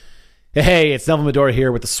Hey, it's Neville Medora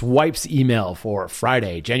here with the Swipes email for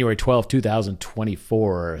Friday, January 12,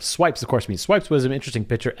 2024. Swipes, of course, means swipes wisdom, interesting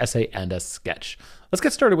picture, essay, and a sketch. Let's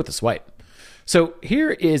get started with the swipe. So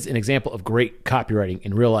here is an example of great copywriting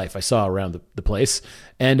in real life I saw around the place.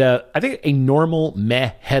 And I think a normal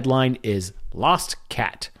meh headline is lost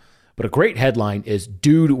cat. But a great headline is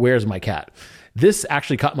dude, where's my cat? This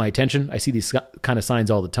actually caught my attention. I see these kind of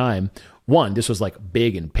signs all the time. One, this was like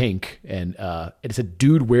big and pink, and it said,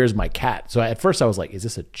 dude, where's my cat? So at first I was like, is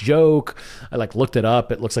this a joke? I looked it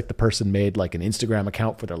up. It looks like the person made like an Instagram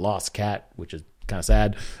account for their lost cat, which is kind of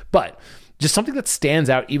sad. But just something that stands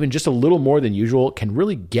out even just a little more than usual can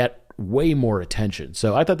really get way more attention.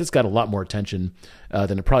 So I thought this got a lot more attention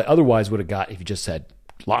than it probably otherwise would have got if you just said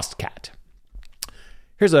lost cat.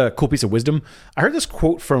 Here's a cool piece of wisdom. I heard this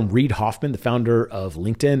quote from Reid Hoffman, the founder of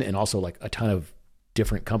LinkedIn, and also like a ton of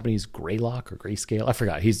different companies, Greylock or Grayscale. I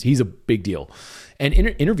forgot. He's a big deal. And in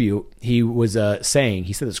an interview, he was saying,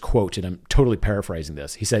 he said this quote, and I'm totally paraphrasing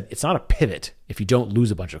this. He said, it's not a pivot if you don't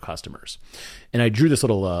lose a bunch of customers. And I drew this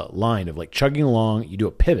little line of like chugging along, you do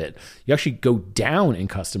a pivot, you actually go down in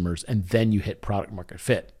customers, and then you hit product market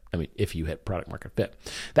fit. I mean, if you hit product market fit.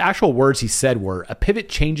 The actual words he said were, a pivot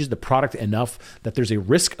changes the product enough that there's a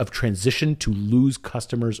risk of transition to lose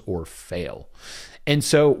customers or fail. And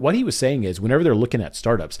so what he was saying is whenever they're looking at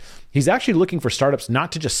startups, he's actually looking for startups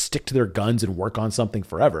not to just stick to their guns and work on something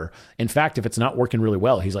forever. In fact, if it's not working really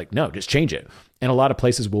well, he's like, no, just change it. And a lot of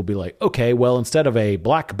places will be like, okay, well, instead of a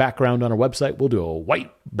black background on our website, we'll do a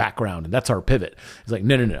white background, and that's our pivot. He's like,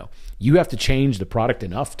 no. You have to change the product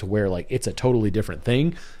enough to where like it's a totally different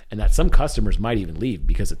thing, and that some customers might even leave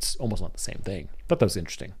because it's almost not the same thing. I thought that was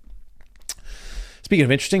interesting. Speaking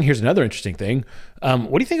of interesting, here's another interesting thing.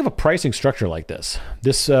 What do you think of a pricing structure like this?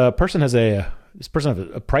 This person has a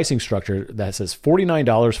pricing structure that says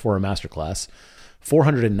 $49 for a masterclass,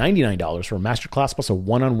 $499 for a masterclass plus a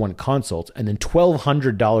one-on-one consult, and then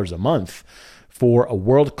 $1,200 a month for a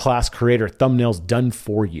world-class creator thumbnails done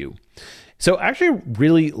for you. So I actually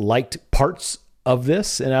really liked parts of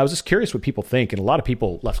this, and I was just curious what people think, and a lot of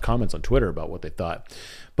people left comments on Twitter about what they thought.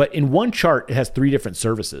 But in one chart, it has three different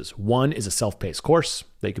services. One is a self-paced course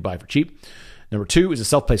that you could buy for cheap. Number two is a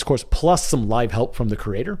self-paced course plus some live help from the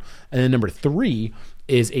creator. And then number three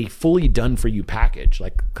is a fully done-for-you package,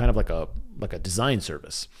 like kind of like a design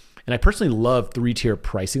service. And I personally love three-tier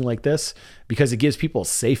pricing like this because it gives people a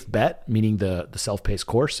safe bet, meaning the self-paced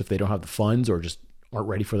course if they don't have the funds or just aren't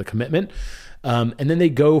ready for the commitment. And then they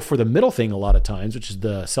go for the middle thing a lot of times, which is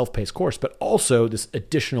the self-paced course, but also this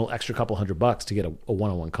additional extra couple $100 to get a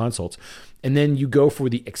one-on-one consult. And then you go for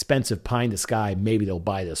the expensive pie in the sky. Maybe they'll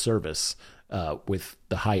buy the service with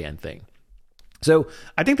the high-end thing. So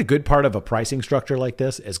I think the good part of a pricing structure like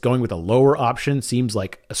this is going with a lower option seems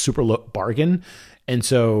like a super low bargain. And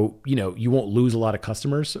so, you won't lose a lot of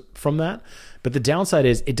customers from that. But the downside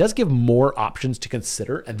is it does give more options to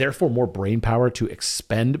consider and therefore more brain power to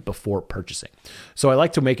expend before purchasing. So I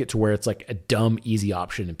like to make it to where it's like a dumb, easy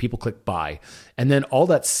option and people click buy. And then all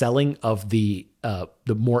that selling of the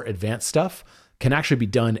more advanced stuff can actually be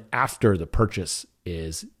done after the purchase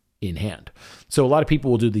is in hand. So a lot of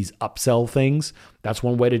people will do these upsell things. That's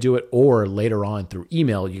one way to do it. Or later on through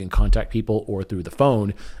email, you can contact people or through the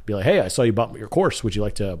phone, be like, hey, I saw you bought your course. Would you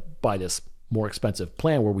like to buy this more expensive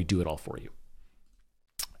plan where we do it all for you?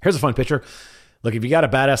 Here's a fun picture. Look, if you got a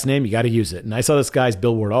badass name, you got to use it. And I saw this guy's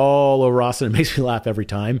billboard all over Austin. It makes me laugh every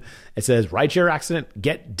time. It says, rideshare accident,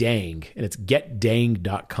 get dang. And it's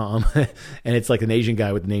getdang.com. And it's like an Asian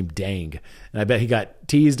guy with the name Dang. And I bet he got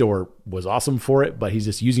teased or was awesome for it, but he's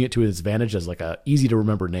just using it to his advantage as like a easy to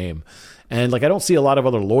remember name. And like, I don't see a lot of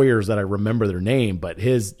other lawyers that I remember their name, but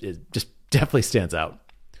his just definitely stands out.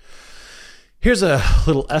 Here's a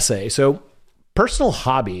little essay. So personal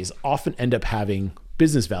hobbies often end up having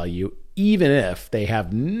business value, even if they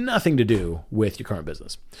have nothing to do with your current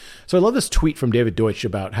business. So I love this tweet from David Deutsch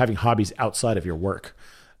about having hobbies outside of your work.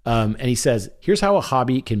 And he says, here's how a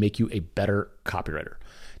hobby can make you a better copywriter.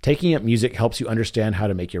 Taking up music helps you understand how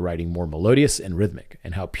to make your writing more melodious and rhythmic,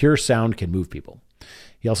 and how pure sound can move people.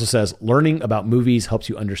 He also says, learning about movies helps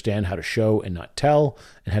you understand how to show and not tell,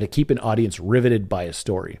 and how to keep an audience riveted by a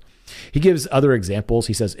story. He gives other examples.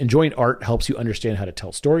 He says, enjoying art helps you understand how to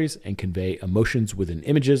tell stories and convey emotions within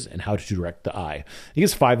images and how to direct the eye. He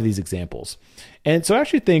gives 5 of these examples. And so I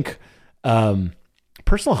actually think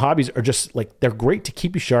personal hobbies are just like, they're great to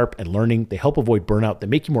keep you sharp and learning. They help avoid burnout. They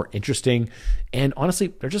make you more interesting. And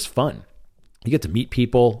honestly, they're just fun. You get to meet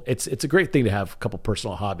people. It's a great thing to have a couple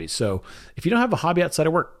personal hobbies. So if you don't have a hobby outside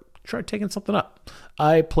of work, try taking something up.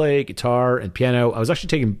 I play guitar and piano. I was actually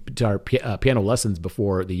taking piano lessons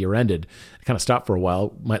before the year ended. I kind of stopped for a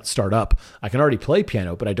while, might start up. I can already play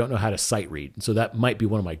piano, but I don't know how to sight read. So that might be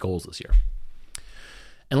one of my goals this year.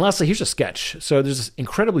 And lastly, here's a sketch. So there's this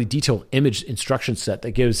incredibly detailed image instruction set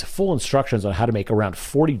that gives full instructions on how to make around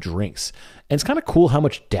 40 drinks. And it's kind of cool how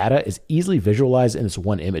much data is easily visualized in this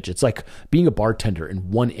one image. It's like being a bartender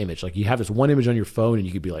in one image. Like you have this one image on your phone and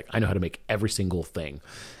you could be like, I know how to make every single thing.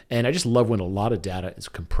 And I just love when a lot of data is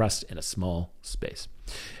compressed in a small space.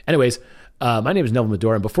 Anyways, my name is Neville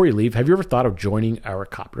Medora. And before you leave, have you ever thought of joining our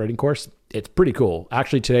copywriting course? It's pretty cool.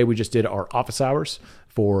 Actually, today we just did our office hours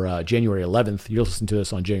for January 11th. You're listening to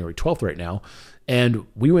this on January 12th right now. And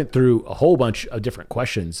we went through a whole bunch of different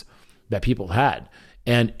questions that people had.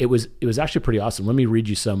 And it was actually pretty awesome. Let me read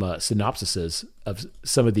you some synopsises of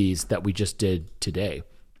some of these that we just did today.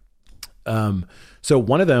 So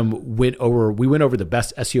one of them we went over the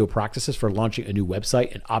best SEO practices for launching a new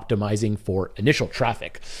website and optimizing for initial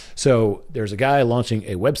traffic. So there's a guy launching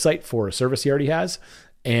a website for a service he already has.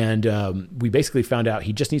 And we basically found out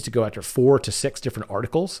he just needs to go after 4 to 6 different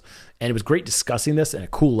articles. And it was great discussing this and a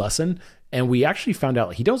cool lesson. And we actually found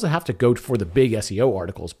out he doesn't have to go for the big SEO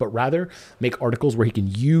articles, but rather make articles where he can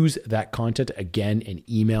use that content again in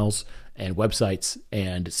emails and websites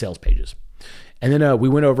and sales pages. And then we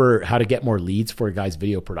went over how to get more leads for a guy's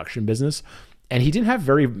video production business. And he didn't have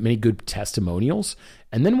very many good testimonials.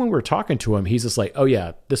 And then when we were talking to him, he's just like, oh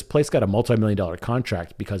yeah, this place got a multi-million-dollar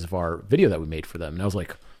contract because of our video that we made for them. And I was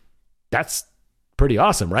like, that's pretty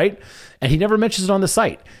awesome, right? And he never mentions it on the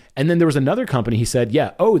site. And then there was another company, he said,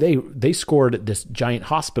 yeah, oh, they scored this giant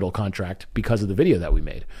hospital contract because of the video that we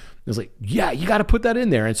made. I was like, yeah, you got to put that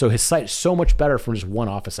in there. And so his site is so much better from just one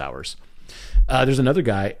office hours. There's another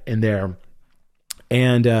guy in there.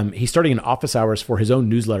 And he's starting an office hours for his own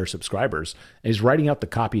newsletter subscribers. And he's writing out the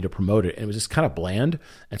copy to promote it. And it was just kind of bland.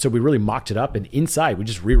 And so we really mocked it up. And inside, we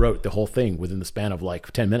just rewrote the whole thing within the span of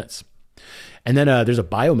like 10 minutes. And then there's a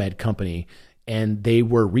biomed company. And they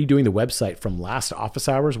were redoing the website from last office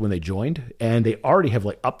hours when they joined. And they already have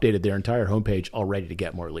like updated their entire homepage already to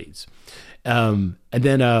get more leads. And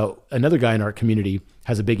then another guy in our community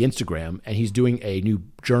has a big Instagram. And he's doing a new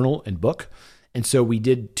journal and book. And so we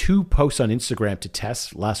did 2 posts on Instagram to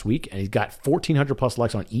test last week, and he's got 1,400 plus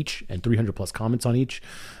likes on each and 300 plus comments on each.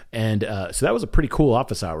 And so that was a pretty cool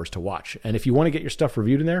office hours to watch. And if you want to get your stuff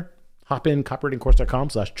reviewed in there, hop in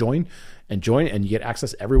copywritingcourse.com/join and you get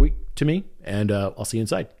access every week to me. And I'll see you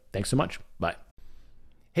inside. Thanks so much. Bye.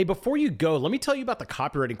 Hey, before you go, let me tell you about the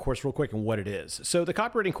copywriting course real quick and what it is. So the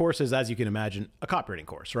copywriting course is, as you can imagine, a copywriting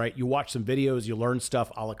course, right? You watch some videos, you learn stuff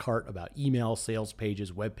a la carte about email, sales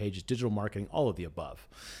pages, web pages, digital marketing, all of the above.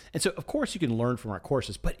 And so, of course, you can learn from our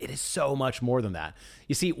courses, but it is so much more than that.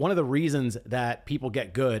 You see, one of the reasons that people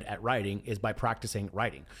get good at writing is by practicing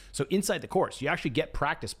writing. So inside the course, you actually get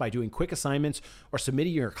practice by doing quick assignments or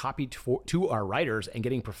submitting your copy to our writers and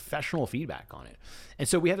getting professional feedback on it. And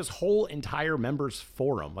so we have this whole entire members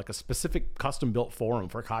forum, like a specific custom-built forum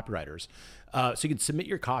for copywriters. So you can submit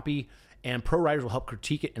your copy, and pro writers will help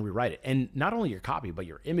critique it and rewrite it. And not only your copy, but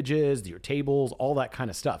your images, your tables, all that kind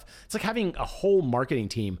of stuff. It's like having a whole marketing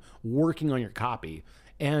team working on your copy.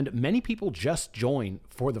 And many people just join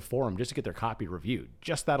for the forum just to get their copy reviewed,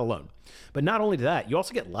 just that alone. But not only that, you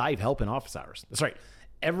also get live help in office hours. That's right.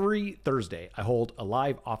 Every Thursday, I hold a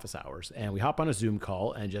live office hours, and we hop on a Zoom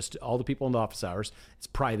call, and just all the people in the office hours. It's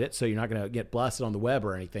private, so you're not going to get blasted on the web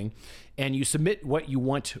or anything. And you submit what you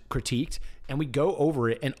want critiqued, and we go over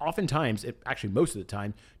it. And oftentimes, actually most of the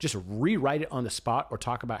time, just rewrite it on the spot or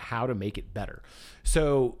talk about how to make it better.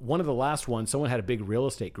 So one of the last ones, someone had a big real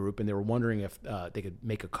estate group, and they were wondering if they could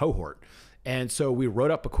make a cohort. And so we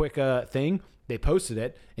wrote up a quick thing. They posted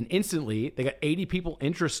it, and instantly they got 80 people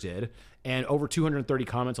interested and over 230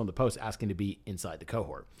 comments on the post asking to be inside the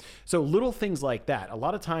cohort. So little things like that. A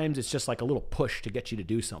lot of times it's just like a little push to get you to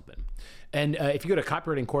do something. And if you go to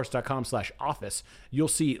copywritingcourse.com/office, you'll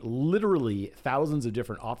see literally thousands of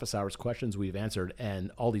different office hours questions we've answered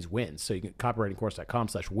and all these wins. So you can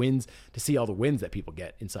copywritingcourse.com/wins to see all the wins that people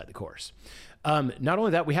get inside the course. Not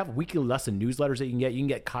only that, we have weekly lesson newsletters that you can get. You can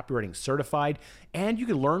get copywriting certified, and you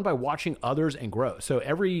can learn by watching others and grow. So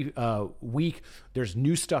every week, there's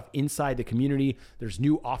new stuff inside the community. There's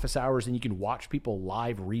new office hours, and you can watch people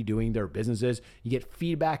live redoing their businesses. You get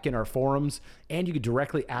feedback in our forums, and you can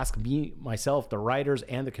directly ask me, myself, the writers,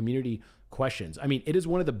 and the community questions. I mean, it is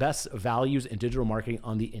one of the best values in digital marketing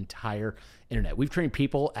on the entire internet. We've trained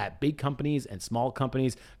people at big companies and small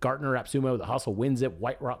companies, Gartner, AppSumo, The Hustle, WinZip,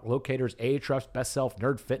 White Rock Locators, Ahrefs, Best Self,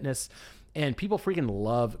 Nerd Fitness. And people freaking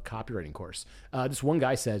love copywriting course. This one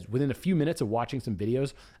guy says, within a few minutes of watching some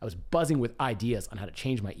videos, I was buzzing with ideas on how to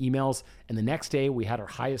change my emails. And the next day we had our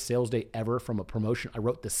highest sales day ever from a promotion I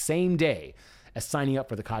wrote the same day as signing up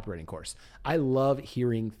for the copywriting course. I love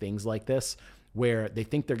hearing things like this where they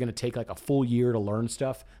think they're going to take like a full year to learn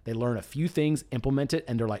stuff. They learn a few things, implement it,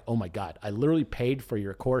 and they're like, oh my God, I literally paid for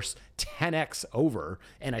your course 10x over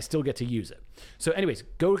and I still get to use it. So anyways,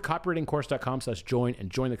 go to copywritingcourse.com/join and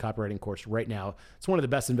join the copywriting course right now. It's one of the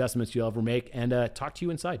best investments you'll ever make, and talk to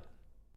you inside.